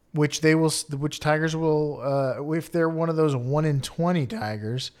 Which tigers will, if they're one of those 1 in 20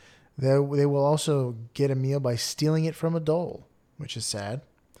 tigers, they will also get a meal by stealing it from a dhole, which is sad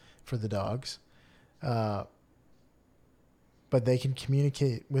for the dogs. But they can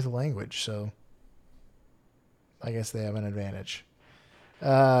communicate with language, so I guess they have an advantage.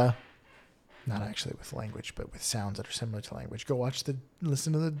 Not actually with language, but with sounds that are similar to language. Go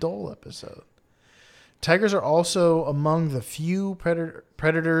listen to the Dole episode. Tigers are also among the few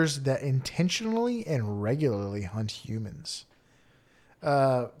predators that intentionally and regularly hunt humans.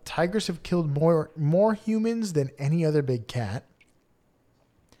 Tigers have killed more humans than any other big cat.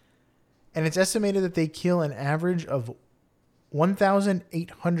 And it's estimated that they kill an average of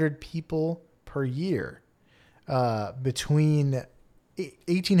 1,800 people per year between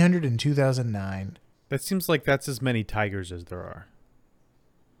 1800 and 2009. That seems like that's as many tigers as there are.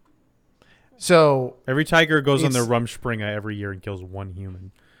 So every tiger goes on their Rumspringa every year and kills one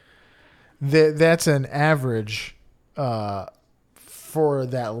human. That's an average for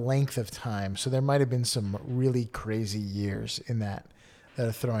that length of time. So there might have been some really crazy years in that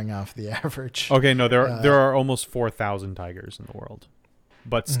are throwing off the average. Okay, no, there are almost 4,000 tigers in the world,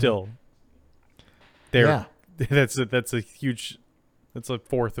 but still, that's a huge. That's a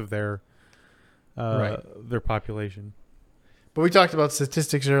fourth of their population. But we talked about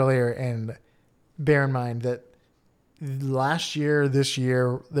statistics earlier, and bear in mind that this year,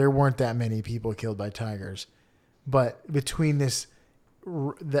 there weren't that many people killed by tigers. But between this,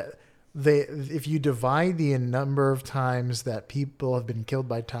 if you divide the number of times that people have been killed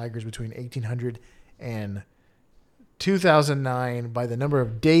by tigers between 1800 and 2009 by the number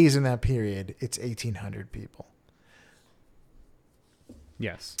of days in that period, it's 1,800 people.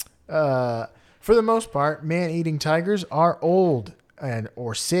 Yes. For the most part, man-eating tigers are old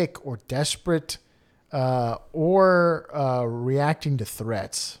or sick or desperate or reacting to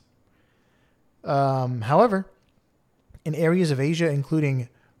threats. However, in areas of Asia, including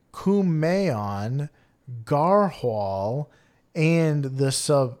Kumaon, Garhwal, and the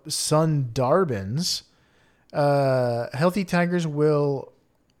Sundarbans, healthy tigers will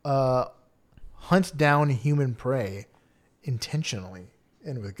hunt down human prey intentionally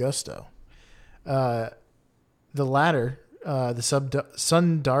and with gusto. The latter, the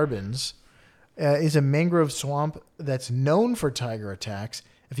Sundarbans, is a mangrove swamp that's known for tiger attacks.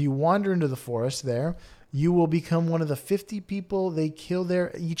 If you wander into the forest there, you will become one of the 50 people they kill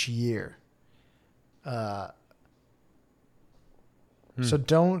there each year. So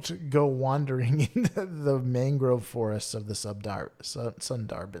don't go wandering into the mangrove forests of the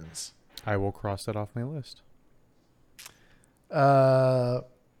Sundarbans. I will cross that off my list. So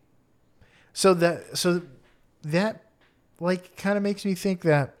that like kind of makes me think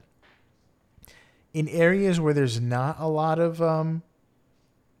that in areas where there's not a lot of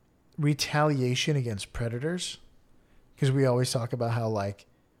retaliation against predators, because we always talk about how like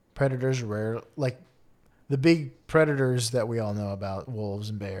predators like the big predators that we all know about, wolves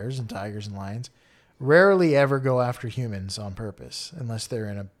and bears and tigers and lions, rarely ever go after humans on purpose unless they're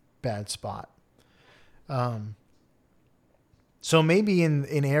in a bad spot. So maybe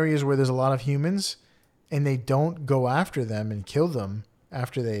in areas where there's a lot of humans and they don't go after them and kill them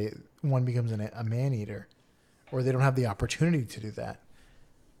after one becomes a man-eater, or they don't have the opportunity to do that,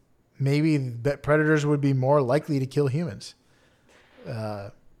 maybe predators would be more likely to kill humans.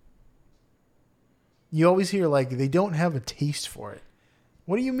 You always hear like they don't have a taste for it.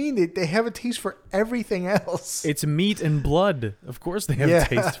 What do you mean? They have a taste for everything else. It's meat and blood. Of course they have a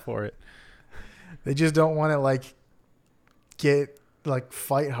taste for it. They just don't want to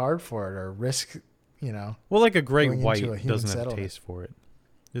fight hard for it or risk, Well, like a great white doesn't have a taste for it.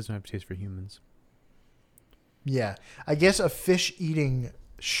 It doesn't have a taste for humans. Yeah. I guess a fish-eating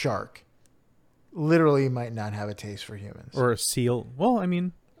shark literally might not have a taste for humans. Or a seal. Well, I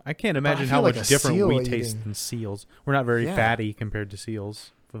mean, I can't imagine how much different we taste than seals. We're not very fatty compared to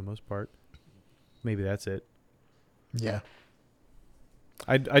seals for the most part. Maybe that's it. Yeah.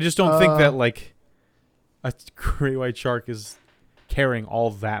 I just don't think that like a great white shark is caring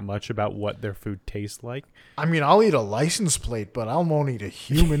all that much about what their food tastes like. I mean, I'll eat a license plate, but I won't eat a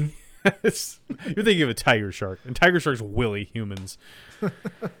human. You're thinking of a tiger shark, and tiger sharks will eat humans,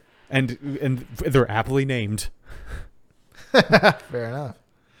 and they're aptly named. Fair enough.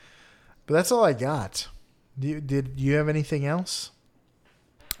 But that's all I got. Did you have anything else?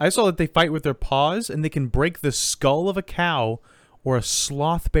 I saw that they fight with their paws, and they can break the skull of a cow or a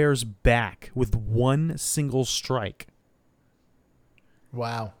sloth bear's back with one single strike.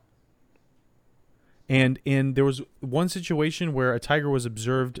 Wow. And there was one situation where a tiger was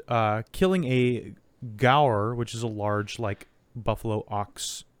observed killing a gaur, which is a large, like, buffalo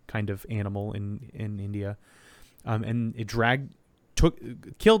ox kind of animal in India, and it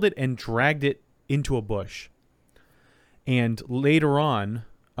killed it and dragged it into a bush. And later on,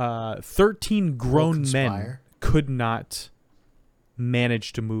 13 grown men could not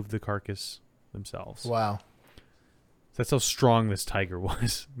manage to move the carcass themselves. Wow. That's how strong this tiger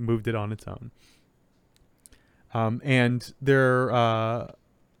was. Moved it on its own. And their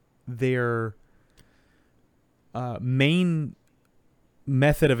main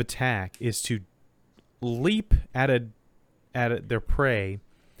method of attack is to leap at their prey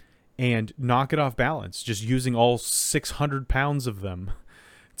and knock it off balance, just using all 600 pounds of them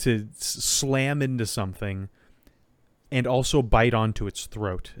to slam into something and also bite onto its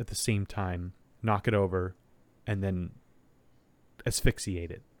throat at the same time, knock it over, and then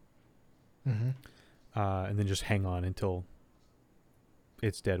asphyxiate it. Mm-hmm. And then just hang on until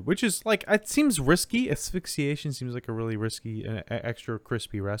it's dead, which is like, it seems risky. Asphyxiation seems like a really risky, extra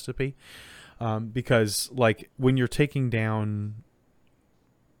crispy recipe. Because like when you're taking down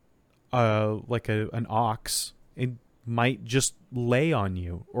like an ox, it might just lay on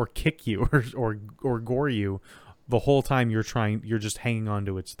you or kick you or gore you the whole time you're just hanging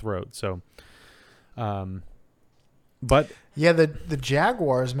onto its throat. So, but yeah, the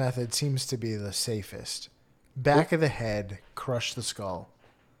jaguar's method seems to be the safest. Back of the head, crush the skull.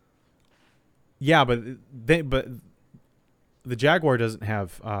 Yeah, but the jaguar doesn't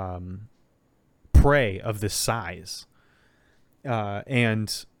have prey of this size,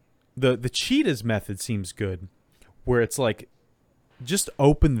 and the cheetah's method seems good, where it's like just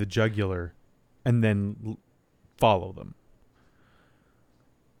open the jugular and then follow them.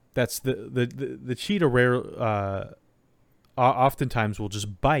 That's the cheetah oftentimes will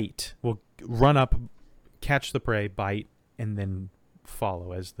just bite, will run up, catch the prey, bite, and then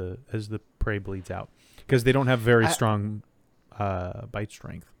follow as the prey bleeds out, because they don't have very strong bite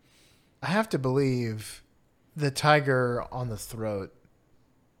strength. I have to believe the tiger on the throat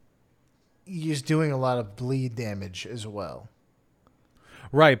is doing a lot of bleed damage as well.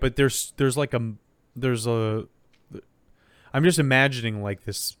 Right, but there's I'm just imagining like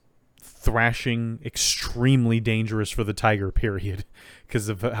this thrashing, extremely dangerous for the tiger period because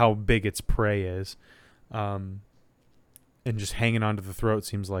of how big its prey is. And just hanging onto the throat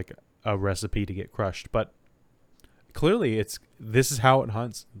seems like a recipe to get crushed. But clearly this is how it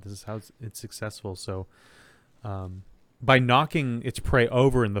hunts. This is how it's successful. So by knocking its prey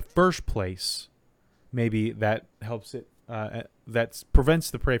over in the first place, maybe that helps it, that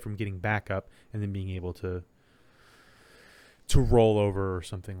prevents the prey from getting back up and then being able to roll over or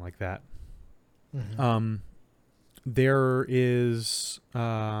something like that. Mm-hmm. There is,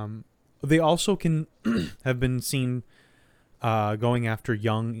 they also can have been seen going after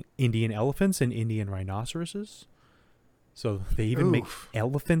young Indian elephants and Indian rhinoceroses. So they even make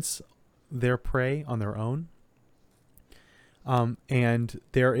elephants their prey on their own. And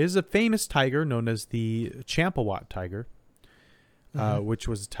there is a famous tiger known as the Champawat tiger, which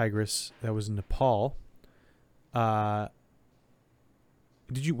was a tigress that was in Nepal.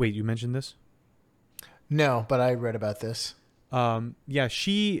 You mentioned this? No, but I read about this. Yeah,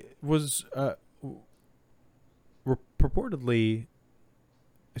 she was purportedly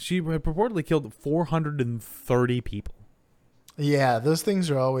killed 430 people. Yeah, those things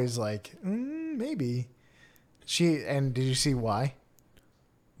are always like, maybe. Did you see why?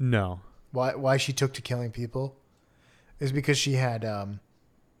 No. Why she took to killing people is because she had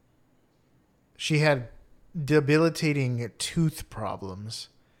debilitating tooth problems.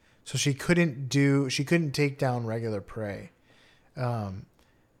 So she couldn't take down regular prey. And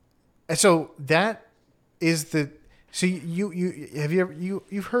so that is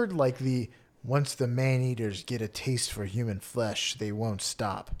you've heard like once the man-eaters get a taste for human flesh, they won't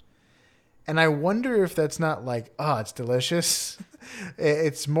stop. And I wonder if that's not like, it's delicious.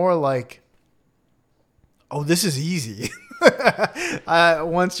 It's more like, this is easy.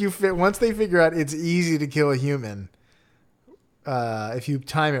 Once they figure out it's easy to kill a human, if you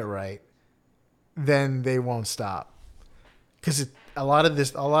time it right, then they won't stop. Because a lot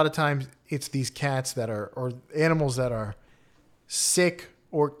of times it's these cats or animals that are sick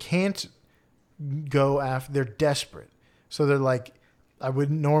or can't go after. They're desperate, so they're like, I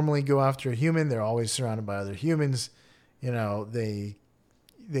wouldn't normally go after a human. They're always surrounded by other humans. You know, they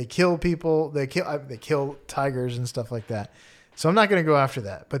kill people. They kill tigers and stuff like that. So I'm not going to go after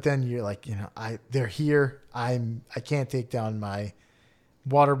that. But then you're like, they're here. I can't take down my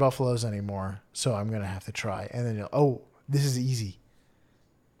water buffaloes anymore. So I'm going to have to try. And then this is easy.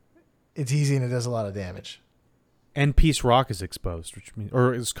 It's easy and it does a lot of damage. And Peace Rock is exposed, which means,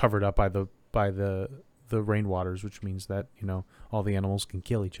 or is covered up by the rainwaters, which means that all the animals can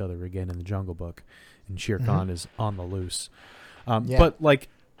kill each other again in the Jungle Book, and Shere Khan is on the loose. But like,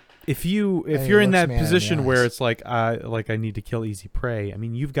 if you're in that position where it's like I need to kill easy prey, I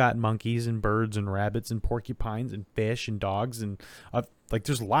mean, you've got monkeys and birds and rabbits and porcupines and fish and dogs and like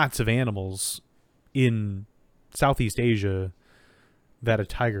there's lots of animals in Southeast Asia that a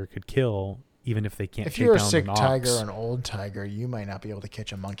tiger could kill, even if they can't If take you're a down sick an tiger ox. or an old tiger, you might not be able to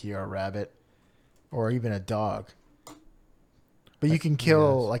catch a monkey or a rabbit or even a dog. But you can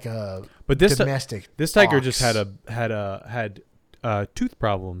kill like a domestic. This tiger ox. just had tooth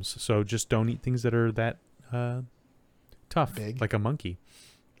problems, so just don't eat things that are that tough, Big. like a monkey.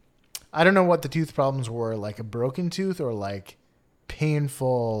 I don't know what the tooth problems were, like a broken tooth or like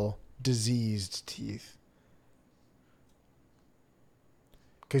painful, diseased teeth.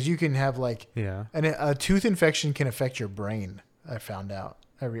 Because you can have like a tooth infection can affect your brain. I found out.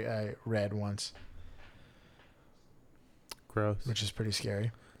 I read once. Gross. Which is pretty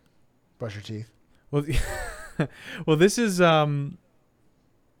scary. Brush your teeth. Well, well, this is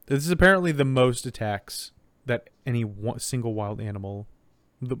apparently the most attacks that any single wild animal,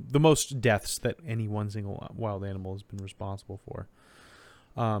 the most deaths that any one single wild animal has been responsible for.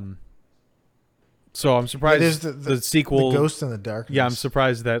 So I'm surprised the sequel, The Ghost in the Darkness. Yeah, I'm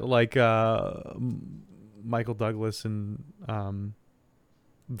surprised that like Michael Douglas and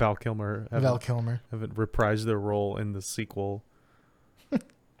Val Kilmer haven't reprised their role in the sequel.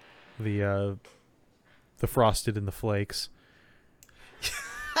 The Frosted and the Flakes.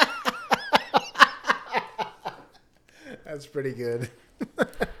 That's pretty good.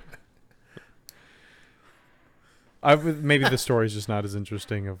 Maybe the story's just not as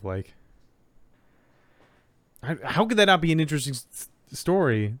interesting. Of like, how could that not be an interesting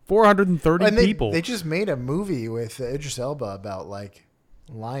story? 430 people. They just made a movie with Idris Elba about like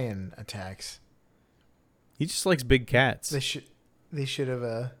lion attacks. He just likes big cats. They should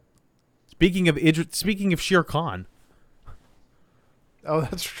have. Speaking of Shere Khan. Oh,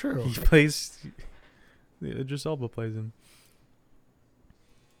 that's true. He plays. Idris Elba plays him.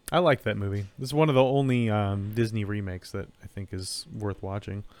 I like that movie. This is one of the only Disney remakes that I think is worth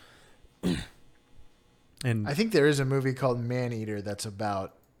watching. And I think there is a movie called Maneater that's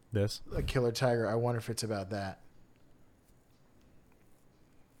about this a killer tiger. I wonder if it's about that.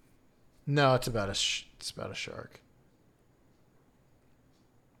 No, it's about a shark.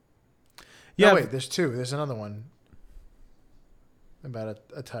 Yeah, wait. There's two. There's another one about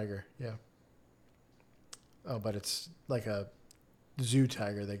a tiger. Yeah. Oh, but it's like a zoo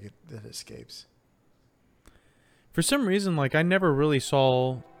tiger that escapes. For some reason, like I never really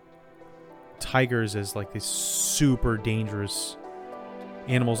saw tigers as like these super dangerous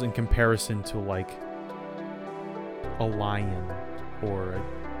animals in comparison to like a lion or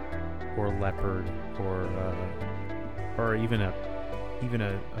a leopard or even a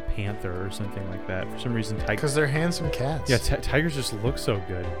panther or something like that. For some reason, tigers, because they're handsome cats. Yeah, tigers just look so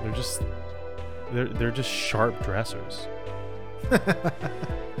good. They're just sharp dressers.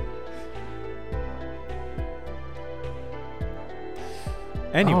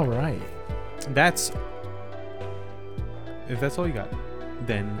 Anyway, all right. If that's all you got,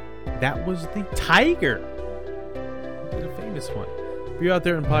 then that was the tiger. The famous one. If you're out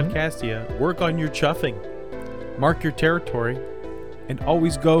there in Podcastia, work on your chuffing, mark your territory, and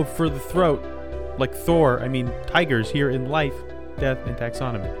always go for the throat, like Thor. I mean, tigers here in life, death, and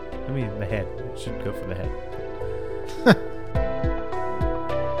taxonomy. I mean, the head. You should go for the head.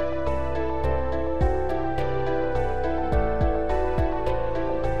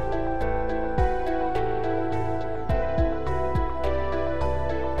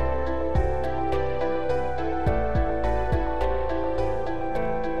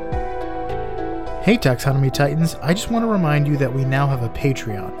 Hey Taxonomy Titans, I just want to remind you that we now have a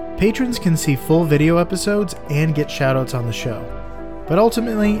Patreon. Patrons can see full video episodes and get shoutouts on the show. But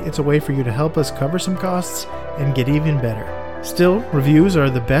ultimately, it's a way for you to help us cover some costs and get even better. Still, reviews are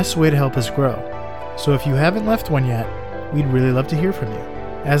the best way to help us grow. So if you haven't left one yet, we'd really love to hear from you.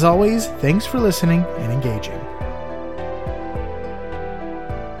 As always, thanks for listening and engaging.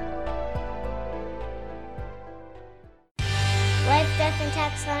 Life, Death, and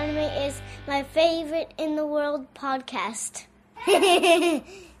Taxonomy is my favorite in the world podcast.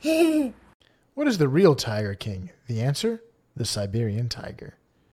 What is the real Tiger King? The answer? The Siberian tiger.